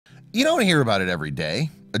You don't hear about it every day.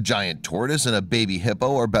 A giant tortoise and a baby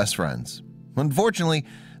hippo are best friends. Unfortunately,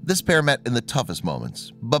 this pair met in the toughest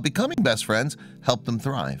moments, but becoming best friends helped them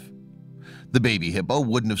thrive. The baby hippo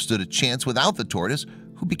wouldn't have stood a chance without the tortoise,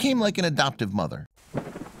 who became like an adoptive mother.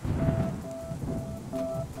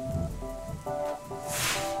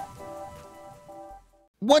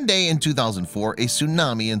 One day in 2004, a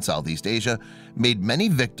tsunami in Southeast Asia made many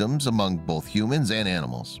victims among both humans and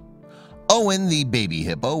animals. Owen, the baby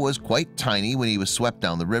hippo, was quite tiny when he was swept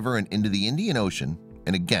down the river and into the Indian Ocean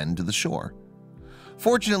and again to the shore.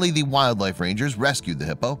 Fortunately, the wildlife rangers rescued the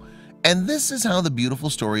hippo, and this is how the beautiful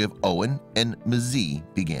story of Owen and Mzee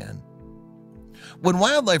began. When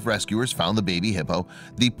wildlife rescuers found the baby hippo,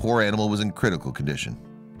 the poor animal was in critical condition.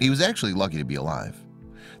 He was actually lucky to be alive.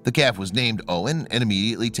 The calf was named Owen and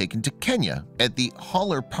immediately taken to Kenya at the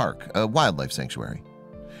Haller Park, a wildlife sanctuary.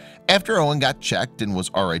 After Owen got checked and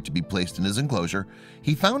was alright to be placed in his enclosure,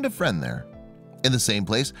 he found a friend there. In the same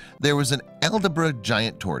place, there was an Aldabra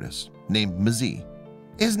giant tortoise named Mzee.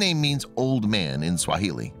 His name means old man in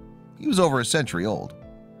Swahili. He was over a century old.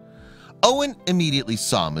 Owen immediately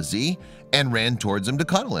saw Mzee and ran towards him to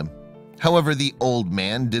cuddle him. However, the old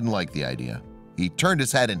man didn't like the idea. He turned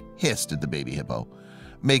his head and hissed at the baby hippo,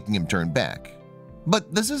 making him turn back.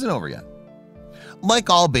 But this isn't over yet. Like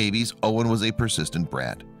all babies, Owen was a persistent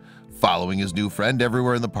brat, following his new friend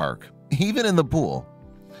everywhere in the park, even in the pool.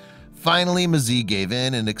 Finally, Mzee gave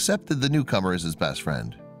in and accepted the newcomer as his best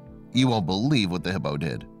friend. You won't believe what the hippo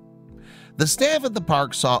did. The staff at the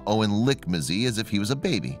park saw Owen lick Mzee as if he was a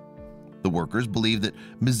baby. The workers believed that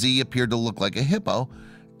Mzee appeared to look like a hippo,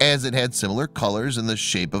 as it had similar colors and the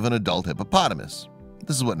shape of an adult hippopotamus.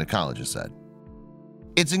 This is what an ecologist said.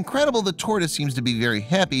 It's incredible the tortoise seems to be very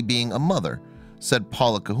happy being a mother, said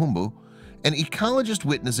Paula Kahumbu, an ecologist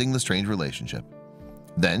witnessing the strange relationship.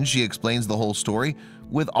 Then she explains the whole story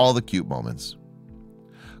with all the cute moments.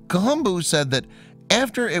 Kahumbu said that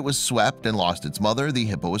after it was swept and lost its mother, the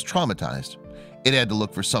hippo was traumatized. It had to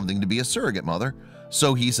look for something to be a surrogate mother,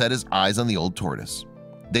 so he set his eyes on the old tortoise.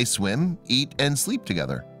 They swim, eat, and sleep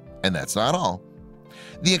together. And that's not all.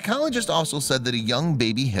 The ecologist also said that a young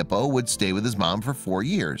baby hippo would stay with his mom for 4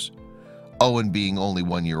 years. Owen being only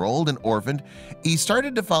 1 year old and orphaned, he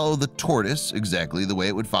started to follow the tortoise exactly the way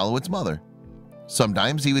it would follow its mother.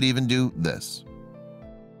 Sometimes he would even do this.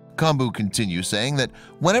 Kambu continues saying that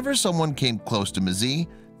whenever someone came close to Mzee,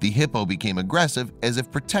 the hippo became aggressive as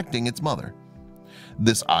if protecting its mother.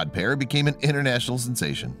 This odd pair became an international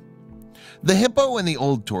sensation. The hippo and the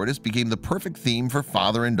old tortoise became the perfect theme for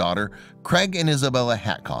father and daughter Craig and Isabella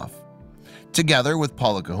Hatkoff. Together with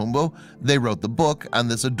Paula Kahumbo, they wrote the book on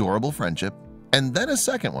this adorable friendship, and then a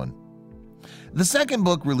second one. The second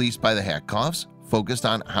book, released by the Hatkoffs, focused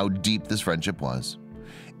on how deep this friendship was.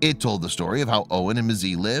 It told the story of how Owen and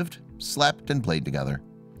Mzee lived, slept, and played together.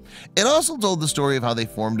 It also told the story of how they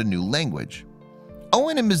formed a new language.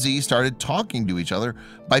 Owen and Mzee started talking to each other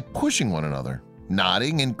by pushing one another,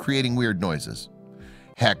 nodding, and creating weird noises.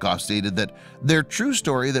 Hatkoff stated that their true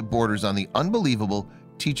story that borders on the unbelievable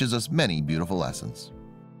teaches us many beautiful lessons.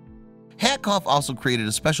 Hatkoff also created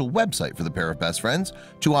a special website for the pair of best friends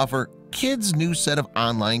to offer kids' new set of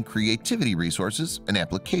online creativity resources and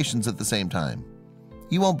applications at the same time.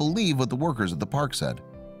 You won't believe what the workers at the park said.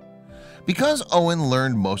 Because Owen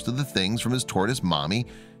learned most of the things from his tortoise mommy,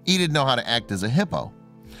 he didn't know how to act as a hippo.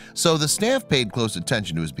 So the staff paid close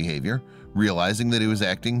attention to his behavior, realizing that he was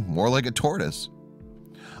acting more like a tortoise.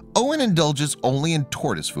 Owen indulges only in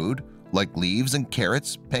tortoise food, like leaves and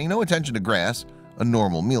carrots, paying no attention to grass, a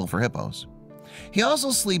normal meal for hippos. He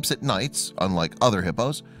also sleeps at nights, unlike other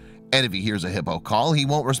hippos, and if he hears a hippo call, he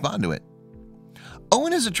won't respond to it.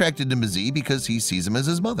 Owen is attracted to Mzee because he sees him as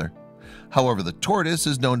his mother. However, the tortoise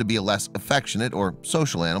is known to be a less affectionate or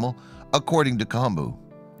social animal, according to Kambu.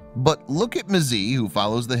 But look at Mzee, who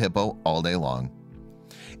follows the hippo all day long.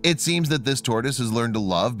 It seems that this tortoise has learned to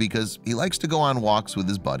love because he likes to go on walks with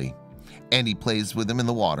his buddy, and he plays with him in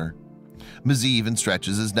the water. Mzee even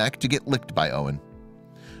stretches his neck to get licked by Owen.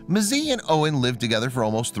 Mzee and Owen lived together for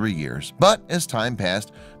almost 3 years, but as time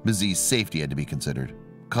passed, Mzee's safety had to be considered.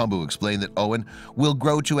 Kambu explained that Owen will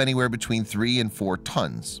grow to anywhere between 3 and 4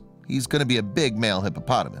 tons. He's going to be a big male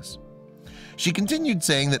hippopotamus. She continued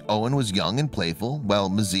saying that Owen was young and playful, while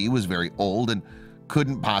Mzee was very old and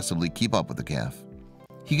couldn't possibly keep up with the calf.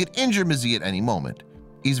 He could injure Mzee at any moment.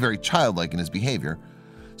 He's very childlike in his behavior,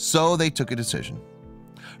 so they took a decision.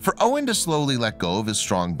 For Owen to slowly let go of his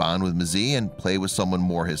strong bond with Mzee and play with someone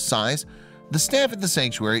more his size, the staff at the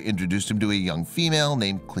sanctuary introduced him to a young female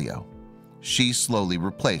named Cleo. She slowly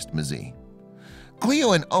replaced Mzee.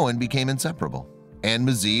 Cleo and Owen became inseparable. and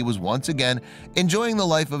Mazee was once again enjoying the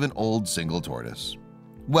life of an old single tortoise.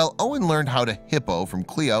 While Owen learned how to hippo from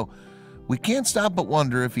Cleo, we can't stop but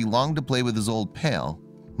wonder if he longed to play with his old pal,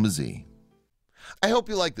 Mazee. I hope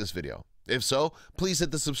you liked this video. If so, please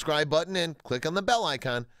hit the subscribe button and click on the bell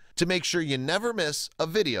icon to make sure you never miss a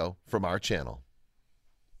video from our channel.